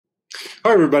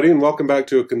Hi everybody, and welcome back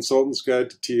to A Consultant's Guide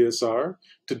to TSR.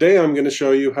 Today I'm going to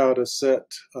show you how to set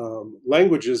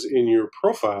languages in your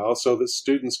profile so that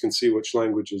students can see which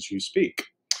languages you speak.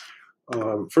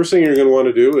 First thing you're going to want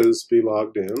to do is be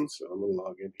logged in. So I'm going to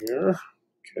log in here.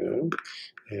 Okay.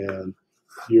 And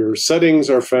your settings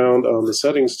are found on the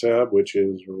Settings tab, which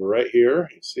is right here.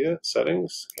 You see it?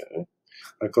 Settings. Okay.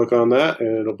 I click on that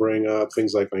and it'll bring up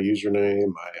things like my username,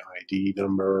 my ID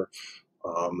number.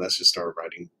 That's just our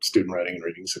student writing and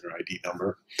reading center ID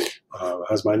number.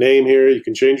 Has my name here. You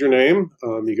can change your name.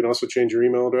 You can also change your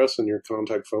email address and your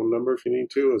contact phone number if you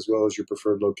need to, as well as your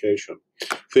preferred location.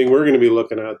 Thing we're going to be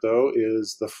looking at, though,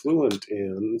 is the Fluent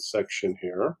In section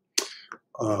here.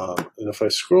 And if I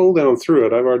scroll down through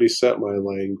it, I've already set my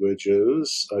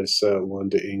languages. I set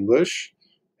one to English,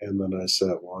 and then I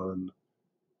set one,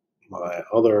 my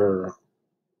other,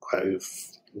 I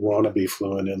want to be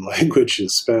fluent in language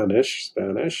is Spanish.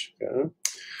 Okay.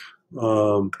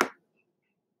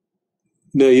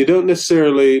 Now, you don't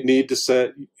necessarily need to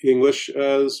set English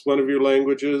as one of your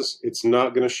languages. It's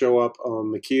not going to show up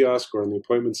on the kiosk or on the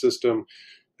appointment system.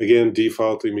 Again,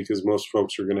 defaulting because most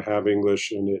folks are going to have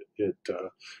English, and it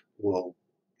will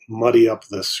muddy up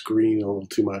the screen a little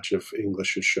too much if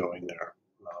English is showing there.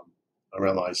 I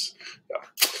realize,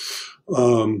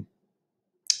 yeah.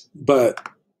 But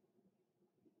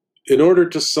in order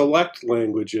to select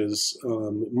languages,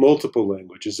 multiple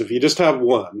languages, if you just have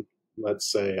one,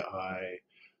 let's say I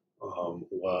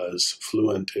was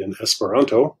fluent in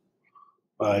Esperanto,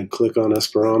 I click on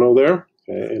Esperanto there,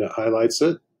 okay, and it highlights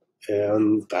it,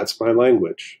 and that's my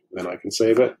language. Then I can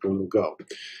save it, and we'll go.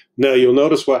 Now, you'll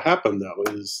notice what happened, though,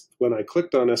 is when I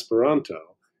clicked on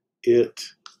Esperanto, it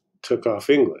took off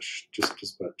English, just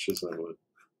as much as I would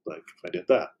like if I did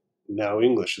that. Now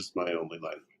English is my only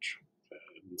language.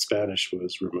 And Spanish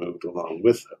was removed along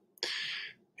with it.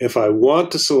 If I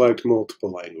want to select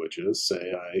multiple languages,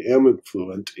 say I am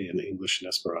fluent in English and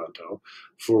Esperanto,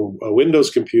 for a Windows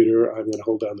computer, I'm going to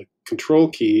hold down the Control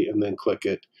key and then click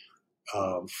it.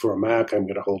 For a Mac, I'm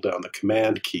going to hold down the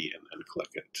Command key and then click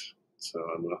it. So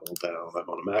I'm going to hold down, I'm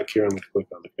on a Mac here, I'm going to click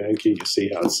on the Command key. You see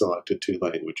how it's selected two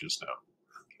languages now.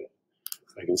 Okay.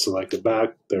 I can select it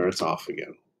back, there it's off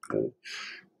again. Okay.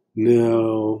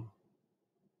 Now,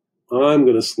 I'm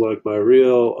going to select my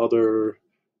real other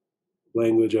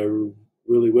language I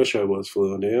really wish I was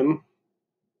fluent in.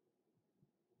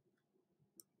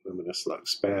 I'm going to select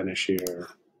Spanish here.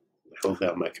 I hold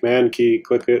down my Command key,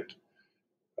 click it.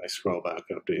 I scroll back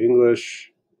up to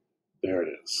English. There it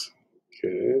is.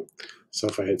 Okay. So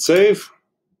if I hit save,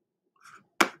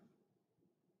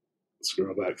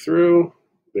 scroll back through.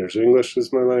 There's English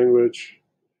as my language.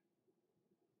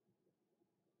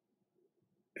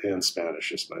 And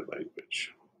Spanish is my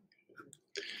language.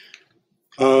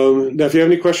 Now, if you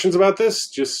have any questions about this,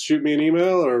 just shoot me an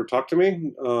email or talk to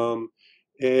me.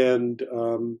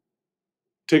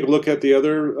 Take a look at the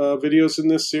other videos in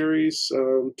this series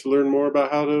to learn more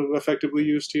about how to effectively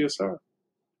use TSR.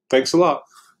 Thanks a lot.